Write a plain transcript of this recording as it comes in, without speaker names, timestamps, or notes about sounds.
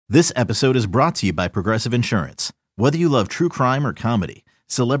This episode is brought to you by Progressive Insurance. Whether you love true crime or comedy,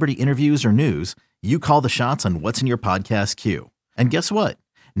 celebrity interviews or news, you call the shots on what's in your podcast queue. And guess what?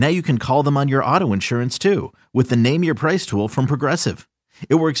 Now you can call them on your auto insurance too with the Name Your Price tool from Progressive.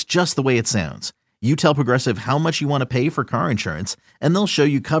 It works just the way it sounds. You tell Progressive how much you want to pay for car insurance, and they'll show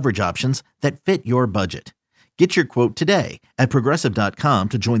you coverage options that fit your budget. Get your quote today at Progressive.com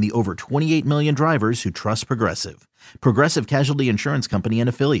to join the over 28 million drivers who trust Progressive. Progressive Casualty Insurance Company and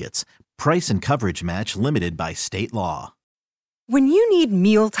Affiliates. Price and coverage match limited by state law. When you need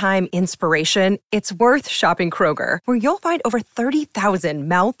mealtime inspiration, it's worth shopping Kroger, where you'll find over 30,000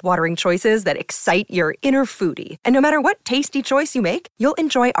 mouth-watering choices that excite your inner foodie. And no matter what tasty choice you make, you'll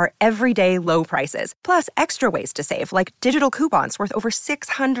enjoy our everyday low prices, plus extra ways to save, like digital coupons worth over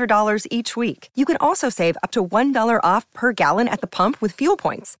 $600 each week. You can also save up to $1 off per gallon at the pump with fuel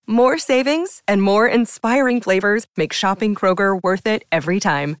points. More savings and more inspiring flavors make shopping Kroger worth it every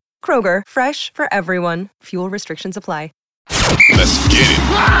time. Kroger, fresh for everyone. Fuel restrictions apply. Let's get it.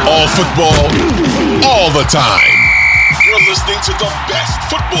 All football, all the time. You're listening to the best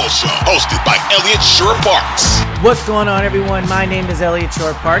football show, hosted by Elliot Shore-Parks. What's going on, everyone? My name is Elliot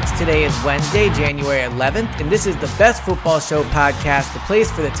Shore-Parks. Today is Wednesday, January 11th, and this is the Best Football Show podcast, the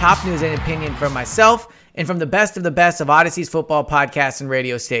place for the top news and opinion from myself and from the best of Odyssey's football podcasts and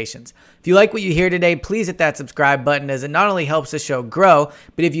radio stations. If you like what you hear today, please hit that subscribe button, as it not only helps the show grow,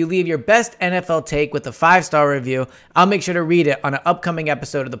 but if you leave your best NFL take with a 5-star review, I'll make sure to read it on an upcoming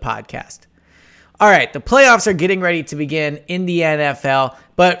episode of the podcast. All right, the playoffs are getting ready to begin in the NFL,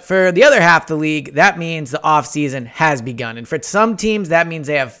 but for the other half of the league, that means the offseason has begun. And for some teams, that means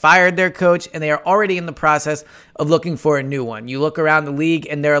they have fired their coach and they are already in the process of looking for a new one. You look around the league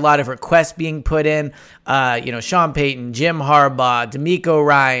and there are a lot of requests being put in. Sean Payton, Jim Harbaugh, DeMeco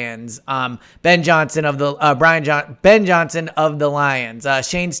Ryans, Ben Johnson of the Lions,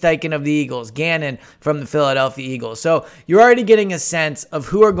 Shane Steichen of the Eagles, Gannon from the Philadelphia Eagles. So you're already getting a sense of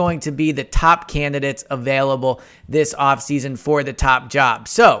who are going to be the top candidates available this offseason for the top job.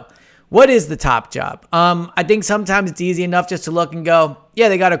 So what is the top job? I think sometimes it's easy enough just to look and go, yeah,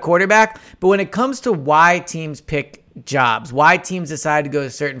 they got a quarterback. But when it comes to why teams pick jobs, why teams decide to go to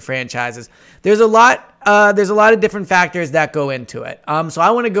certain franchises, there's a lot of different factors that go into it. So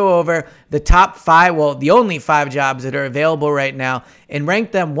I want to go over the top 5, the only 5 jobs that are available right now, and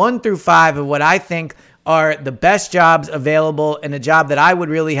rank them 1 through 5 of what I think are the best jobs available, and a job that I would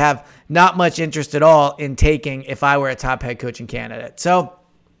really have not much interest at all in taking if I were a top head coaching candidate. So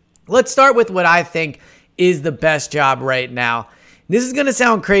let's start with what I think is the best job right now. This is going to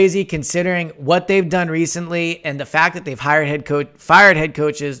sound crazy considering what they've done recently and the fact that they've fired head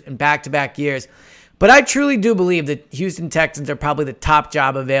coaches in back-to-back years. But I truly do believe that Houston Texans are probably the top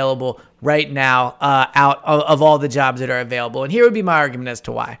job available right now out of all the jobs that are available. And here would be my argument as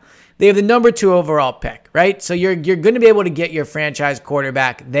to why. They have the number 2 overall pick, right? So you're going to be able to get your franchise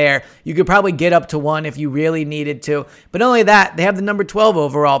quarterback there. You could probably get up to 1 if you really needed to. But not only that, they have the number 12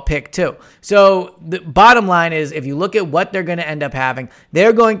 overall pick too. So the bottom line is, if you look at what they're going to end up having,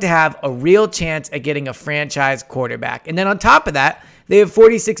 they're going to have a real chance at getting a franchise quarterback. And then on top of that, they have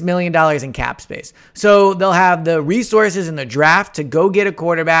 $46 million in cap space. So they'll have the resources in the draft to go get a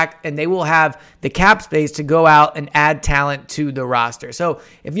quarterback, and they will have the cap space to go out and add talent to the roster. So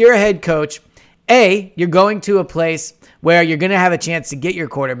if you're a head coach, A, you're going to a place where you're going to have a chance to get your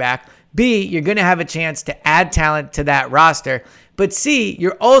quarterback. B, you're going to have a chance to add talent to that roster. But C,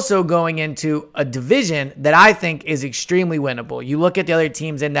 you're also going into a division that I think is extremely winnable. You look at the other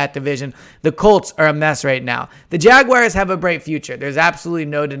teams in that division. The Colts are a mess right now. The Jaguars have a bright future. There's absolutely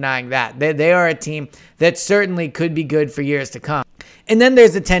no denying that. They are a team that certainly could be good for years to come. And then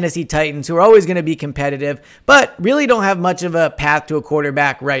there's the Tennessee Titans, who are always going to be competitive, but really don't have much of a path to a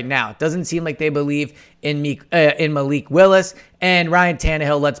quarterback right now. It doesn't seem like they believe in Malik Willis, and Ryan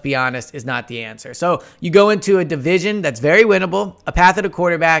Tannehill, let's be honest, is not the answer. So you go into a division that's very winnable, a path at a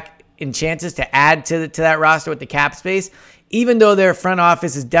quarterback, and chances to add to that roster with the cap space. Even though their front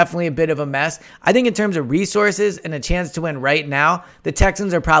office is definitely a bit of a mess, I think in terms of resources and a chance to win right now, the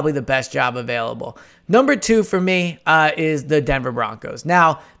Texans are probably the best job available. Number 2 for me is the Denver Broncos.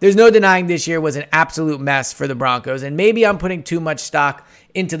 Now, there's no denying this year was an absolute mess for the Broncos, and maybe I'm putting too much stock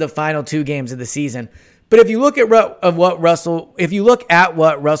into the final 2 games of the season. But if you look at what Russell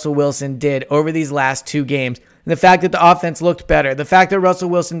Wilson did over these last 2 games, and the fact that the offense looked better, the fact that Russell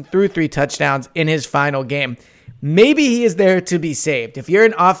Wilson threw 3 touchdowns in his final game, maybe he is there to be saved. If you're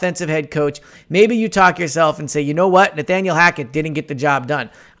an offensive head coach, maybe you talk yourself and say, you know what? Nathaniel Hackett didn't get the job done.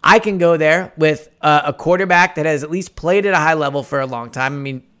 I can go there with a quarterback that has at least played at a high level for a long time. I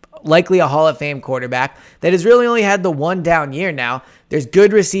mean, likely a Hall of Fame quarterback that has really only had the one down year now. There's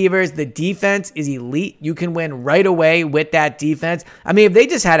good receivers. The defense is elite. You can win right away with that defense. I mean, if they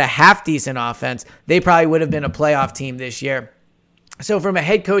just had a half-decent offense, they probably would have been a playoff team this year. So from a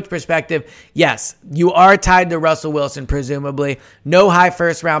head coach perspective, yes, you are tied to Russell Wilson, presumably. No high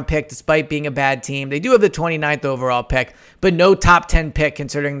first-round pick despite being a bad team. They do have the 29th overall pick, but no top 10 pick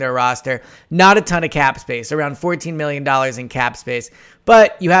considering their roster. Not a ton of cap space, around $14 million in cap space.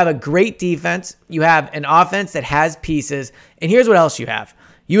 But you have a great defense. You have an offense that has pieces. And here's what else you have.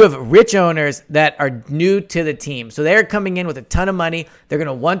 You have rich owners that are new to the team. So they're coming in with a ton of money. They're going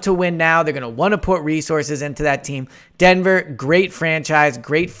to want to win now. They're going to want to put resources into that team. Denver, great franchise,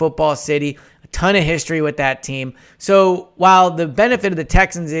 great football city, a ton of history with that team. So while the benefit of the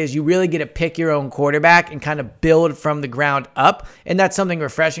Texans is you really get to pick your own quarterback and kind of build from the ground up, and that's something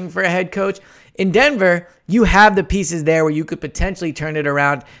refreshing for a head coach, in Denver, you have the pieces there where you could potentially turn it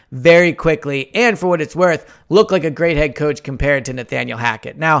around very quickly and, for what it's worth, look like a great head coach compared to Nathaniel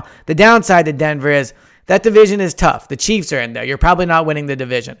Hackett. Now, the downside to Denver is that division is tough. The Chiefs are in there. You're probably not winning the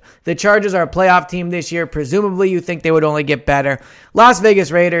division. The Chargers are a playoff team this year. Presumably, you think they would only get better. Las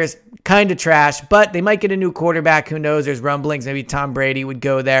Vegas Raiders, kind of trash, but they might get a new quarterback. Who knows? There's rumblings. Maybe Tom Brady would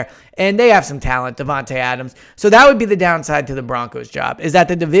go there. And they have some talent, Devontae Adams. So that would be the downside to the Broncos' job, is that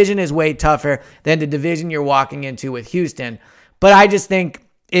the division is way tougher than the division you're walking into with Houston. But I just think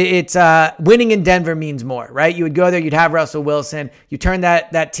it's winning in Denver means more, right? You would go there, you'd have Russell Wilson, you turn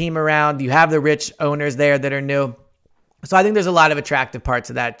that team around, you have the rich owners there that are new. So I think there's a lot of attractive parts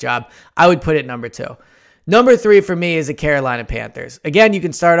of that job. I would put it number 2. Number 3 for me is the Carolina Panthers. Again, you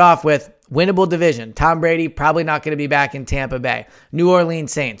can start off with winnable division. Tom Brady probably not going to be back in Tampa Bay. New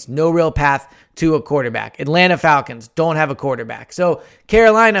Orleans Saints, no real path to a quarterback. Atlanta Falcons don't have a quarterback. So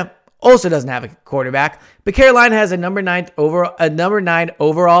Carolina also doesn't have a quarterback, but Carolina has a number 9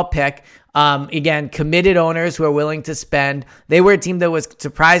 overall pick. Again, committed owners who are willing to spend. They were a team that was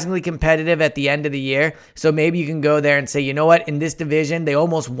surprisingly competitive at the end of the year. So maybe you can go there and say, you know what, in this division, they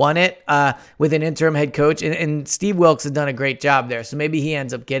almost won it with an interim head coach. And Steve Wilkes has done a great job there. So maybe he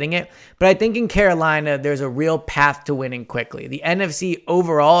ends up getting it. But I think in Carolina, there's a real path to winning quickly. The NFC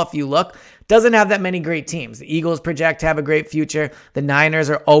overall, if you look, doesn't have that many great teams. The Eagles project to have a great future. The Niners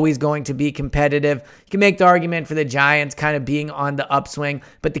are always going to be competitive. You can make the argument for the Giants kind of being on the upswing,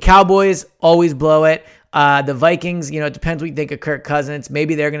 but the Cowboys always blow it. The Vikings, it depends what you think of Kirk Cousins.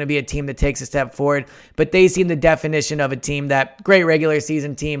 Maybe they're going to be a team that takes a step forward, but they seem the definition of a team that great regular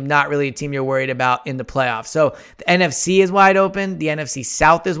season team, not really a team you're worried about in the playoffs. So the NFC is wide open. The NFC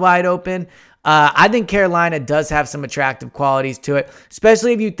South is wide open. I think Carolina does have some attractive qualities to it,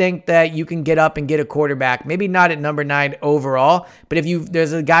 especially if you think that you can get up and get a quarterback, maybe not at number 9 overall, but if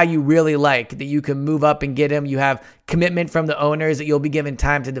there's a guy you really like that you can move up and get him, you have commitment from the owners that you'll be given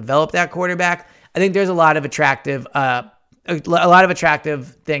time to develop that quarterback. I think there's a lot of attractive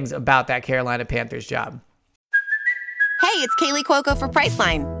things about that Carolina Panthers job. Hey, it's Kaylee Cuoco for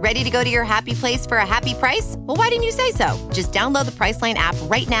Priceline. Ready to go to your happy place for a happy price? Well, why didn't you say so? Just download the Priceline app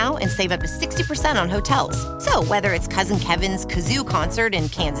right now and save up to 60% on hotels. So whether it's Cousin Kevin's Kazoo Concert in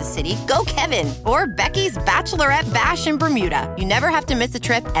Kansas City, go Kevin, or Becky's Bachelorette Bash in Bermuda, you never have to miss a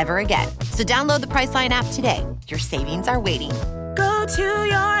trip ever again. So download the Priceline app today. Your savings are waiting. Go to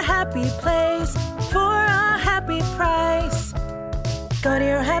your happy place for a happy price. Go to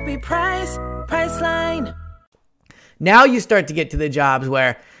your happy price, Priceline. Now you start to get to the jobs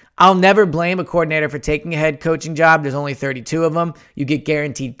where I'll never blame a coordinator for taking a head coaching job. There's only 32 of them. You get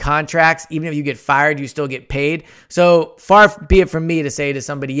guaranteed contracts. Even if you get fired, you still get paid. So far be it from me to say to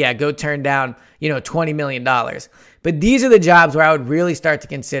somebody, yeah, go turn down, $20 million. But these are the jobs where I would really start to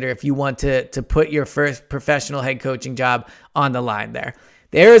consider if you want to put your first professional head coaching job on the line there.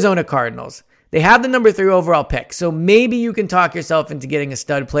 The Arizona Cardinals. They have the number 3 overall pick, so maybe you can talk yourself into getting a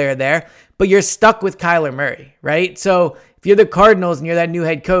stud player there, but you're stuck with Kyler Murray, right? So if you're the Cardinals and you're that new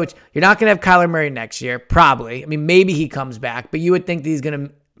head coach, you're not going to have Kyler Murray next year, probably. I mean, maybe he comes back, but you would think that he's going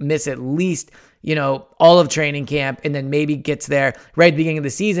to miss at least, all of training camp and then maybe gets there right at the beginning of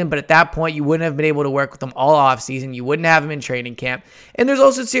the season. But at that point, you wouldn't have been able to work with him all off season. You wouldn't have him in training camp. And there's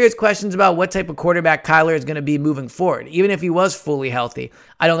also serious questions about what type of quarterback Kyler is going to be moving forward. Even if he was fully healthy,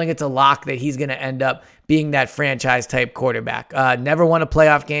 I don't think it's a lock that he's going to end up being that franchise type quarterback. Never won a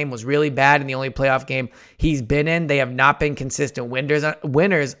playoff game, was really bad in the only playoff game he's been in. They have not been consistent winners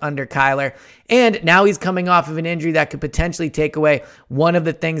under Kyler. And now he's coming off of an injury that could potentially take away one of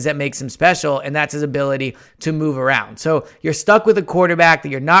the things that makes him special, and that's his ability to move around. So you're stuck with a quarterback that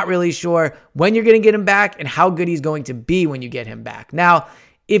you're not really sure when you're going to get him back and how good he's going to be when you get him back. Now,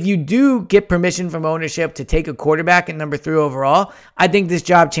 if you do get permission from ownership to take a quarterback at number 3 overall, I think this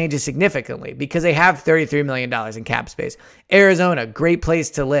job changes significantly because they have $33 million in cap space. Arizona, great place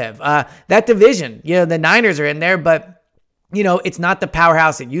to live. That division, the Niners are in there, but it's not the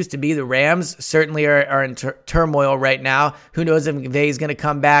powerhouse it used to be. The Rams certainly are in turmoil right now. Who knows if McVay's going to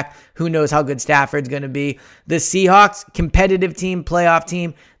come back? Who knows how good Stafford's going to be? The Seahawks, competitive team, playoff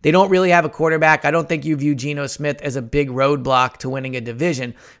team. They don't really have a quarterback. I don't think you view Geno Smith as a big roadblock to winning a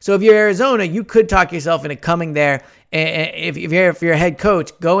division. So if you're Arizona, you could talk yourself into coming there. And if you're a head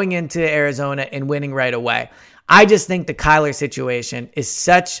coach, going into Arizona and winning right away. I just think the Kyler situation is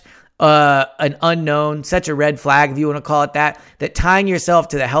such an unknown, such a red flag, if you want to call it that tying yourself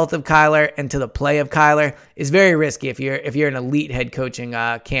to the health of Kyler and to the play of Kyler is very risky if you're an elite head coaching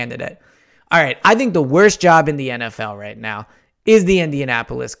candidate. All right, I think the worst job in the NFL right now is the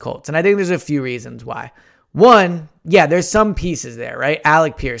Indianapolis Colts, and I think there's a few reasons why. One, there's some pieces there, right?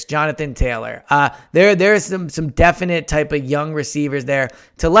 Alec Pierce, Jonathan Taylor. There's some definite type of young receivers there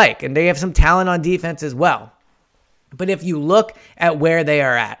to like, and they have some talent on defense as well. But if you look at where they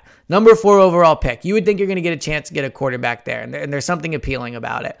are at, number 4 overall pick, you would think you're going to get a chance to get a quarterback there, and there's something appealing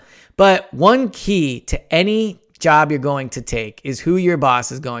about it. But one key to any job you're going to take is who your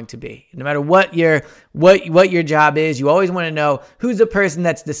boss is going to be. No matter what your job is, you always want to know who's the person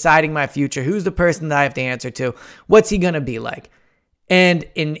that's deciding my future, who's the person that I have to answer to, what's he going to be like. And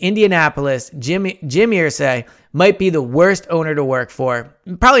in Indianapolis, Jim Irsay might be the worst owner to work for.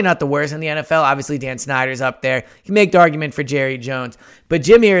 Probably not the worst in the NFL. Obviously, Dan Snyder's up there. You can make the argument for Jerry Jones. But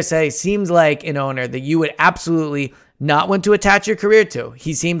Jim Irsay seems like an owner that you would absolutely not want to attach your career to.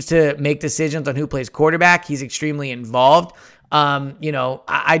 He seems to make decisions on who plays quarterback. He's extremely involved.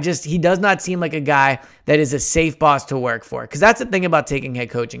 He does not seem like a guy that is a safe boss to work for. Because that's the thing about taking head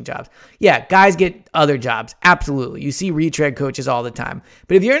coaching jobs. Yeah, guys get other jobs. Absolutely. You see retread coaches all the time.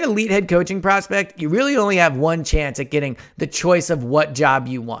 But if you're an elite head coaching prospect, you really only have one chance at getting the choice of what job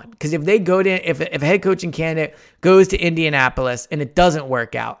you want. Because if a head coaching candidate goes to Indianapolis and it doesn't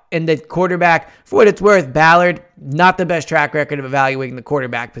work out, and the quarterback, for what it's worth, Ballard, not the best track record of evaluating the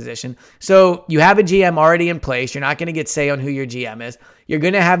quarterback position. So you have a GM already in place. You're not going to get say on who your GM is. You're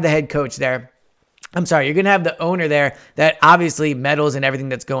going to have the head coach there. You're going to have the owner there that obviously meddles in everything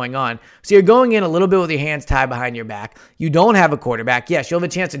that's going on. So you're going in a little bit with your hands tied behind your back. You don't have a quarterback. Yes, you'll have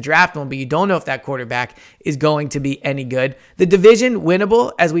a chance to draft one, but you don't know if that quarterback is going to be any good. The division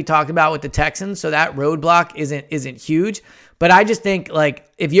winnable, as we talked about with the Texans, so that roadblock isn't huge. But I just think,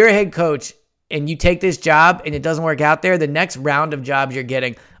 if you're a head coach and you take this job and it doesn't work out there, the next round of jobs you're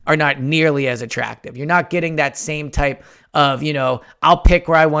getting are not nearly as attractive. You're not getting that same type of, I'll pick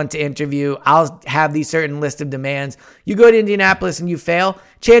where I want to interview. I'll have these certain list of demands. You go to Indianapolis and you fail,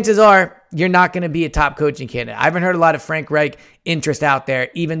 chances are you're not going to be a top coaching candidate. I haven't heard a lot of Frank Reich interest out there,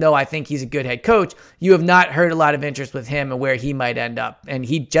 even though I think he's a good head coach. You have not heard a lot of interest with him and where he might end up. And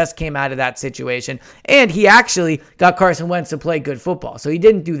he just came out of that situation. And he actually got Carson Wentz to play good football. So he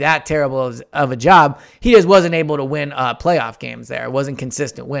didn't do that terrible of a job. He just wasn't able to win playoff games there. Wasn't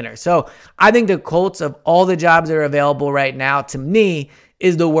consistent winner. So I think the Colts, of all the jobs that are available right now, to me,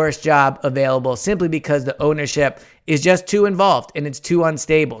 is the worst job available simply because the ownership is just too involved and it's too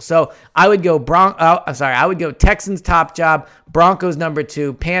unstable. So I would go Texans top job, Broncos number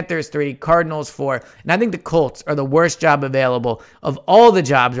 2, Panthers 3, Cardinals 4, and I think the Colts are the worst job available of all the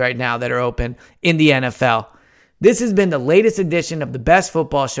jobs right now that are open in the NFL. This has been the latest edition of the Best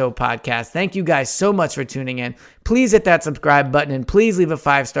Football Show podcast. Thank you guys so much for tuning in. Please hit that subscribe button and please leave a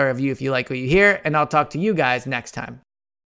 5-star review if you like what you hear, and I'll talk to you guys next time.